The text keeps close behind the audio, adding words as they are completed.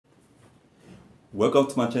Welcome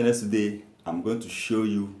to my channel. Today I'm going to show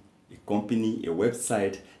you a company, a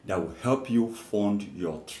website that will help you fund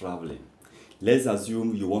your traveling. Let's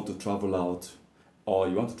assume you want to travel out, or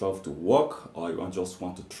you want to travel to work, or you just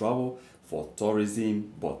want to travel for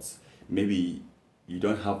tourism, but maybe you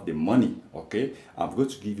don't have the money. Okay, I'm going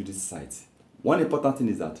to give you this site. One important thing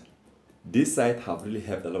is that this site have really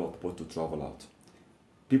helped a lot of people to travel out.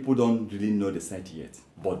 People don't really know the site yet,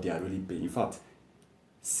 but they are really paying. In fact,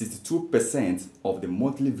 62% of the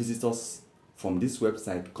monthly visitors from this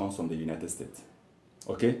website comes from the United States.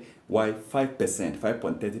 Okay, while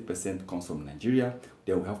 5.30% comes from Nigeria.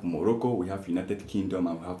 Then we have Morocco, we have United Kingdom,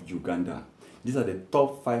 and we have Uganda. These are the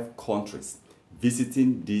top 5 countries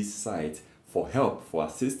visiting this site for help, for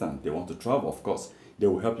assistance. They want to travel, of course. They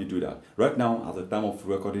will help you do that. Right now, at the time of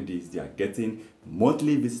recording this, they are getting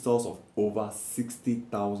monthly visitors of over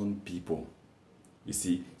 60,000 people. You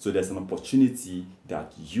see, so there's an opportunity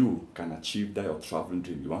that you can achieve that your traveling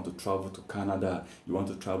dream. You want to travel to Canada, you want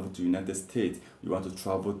to travel to United States, you want to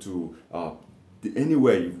travel to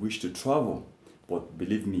anywhere you wish to travel. But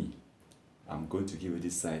believe me, I'm going to give you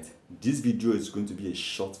this site. This video is going to be a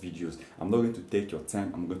short video. I'm not going to take your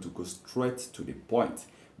time. I'm going to go straight to the point.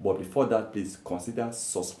 But before that, please consider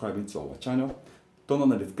subscribing to our channel. Turn on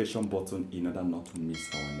the notification button in order not to miss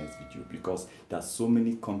our next video, because there's so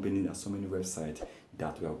many companies, there's so many websites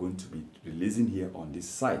that we are going to be releasing here on this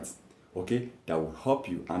site, okay, that will help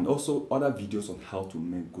you, and also other videos on how to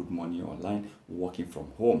make good money online working from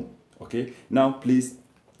home. Okay, now please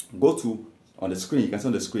go to, on the screen, you can see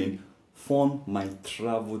on the screen,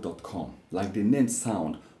 fundmytravel.com. Like the name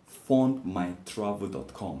sound,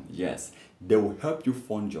 fundmytravel.com. Yes, they will help you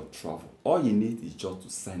fund your travel. All you need is just to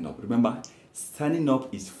sign up. Remember, signing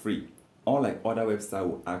up is free. Unlike other websites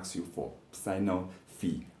will ask you for sign-up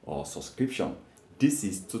fee or subscription, this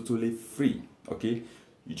is totally free. Okay,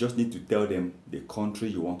 you just need to tell them the country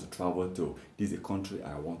you want to travel to. This is the country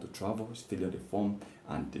I want to travel. Fill out the form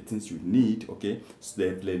and the things you need. Okay, so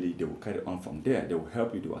definitely they will carry on from there. They will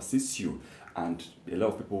help you, they will assist you, and a lot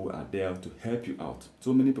of people are there to help you out.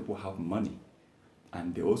 So many people have money,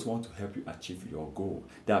 and they also want to help you achieve your goal.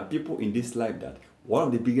 There are people in this life that one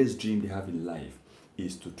of the biggest dreams they have in life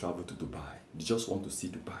is to travel to Dubai. They just want to see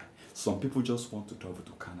Dubai. Some people just want to travel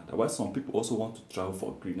to Canada, while some people also want to travel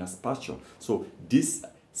for greener pasture. So this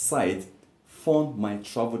site,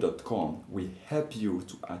 fundmytravel.com, will help you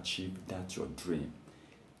to achieve that your dream,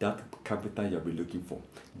 that capital you'll be looking for,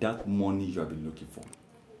 that money you'll be looking for.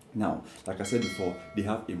 Now, like I said before, they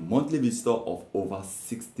have a monthly visitor of over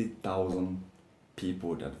 60,000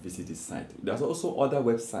 people that visit this site. There's also other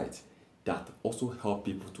websites that also help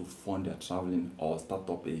people to fund their traveling or start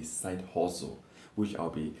up a side hustle, which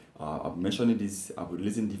I'll be mentioning this. I'll be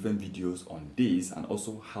releasing different videos on this, and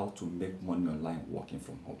also how to make money online working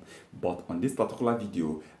from home. But on this particular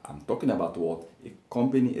video, I'm talking about what a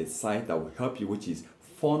company, a site that will help you, which is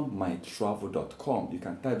fundmytravel.com. You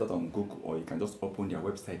can type that on Google, or you can just open their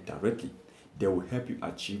website directly. They will help you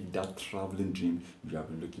achieve that traveling dream you have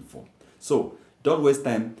been looking for. So don't waste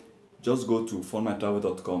time. Just go to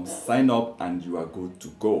fundmytravel.com, sign up, and you are good to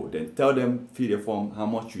go. Then tell them, fill the form, how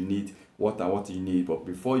much you need, what you need. But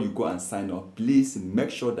before you go and sign up, please make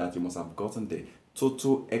sure that you must have gotten the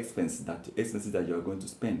total expenses that you are going to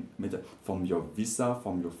spend, from your visa,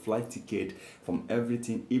 from your flight ticket, from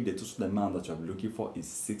everything. If the total amount that you are looking for is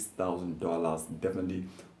 $6,000, definitely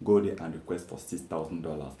go there and request for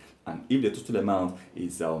 $6,000. And if the total amount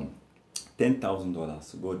is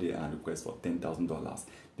 $10,000, go there and request for $10,000.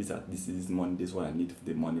 This is money. This is what I need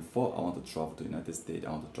the money for. I want to travel to the United States. I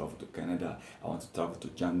want to travel to Canada. I want to travel to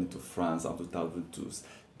Germany, to France. I want to travel to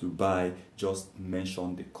Dubai. Just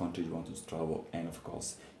mention the country you want to travel, and of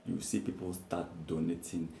course, you see people start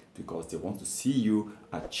donating because they want to see you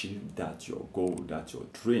achieve that your goal, that your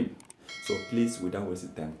dream. So please, without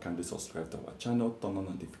wasting time, kindly subscribe to our channel, turn on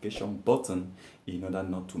the notification button in order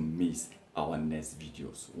not to miss our next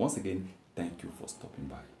videos. Once again, thank you for stopping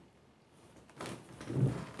by.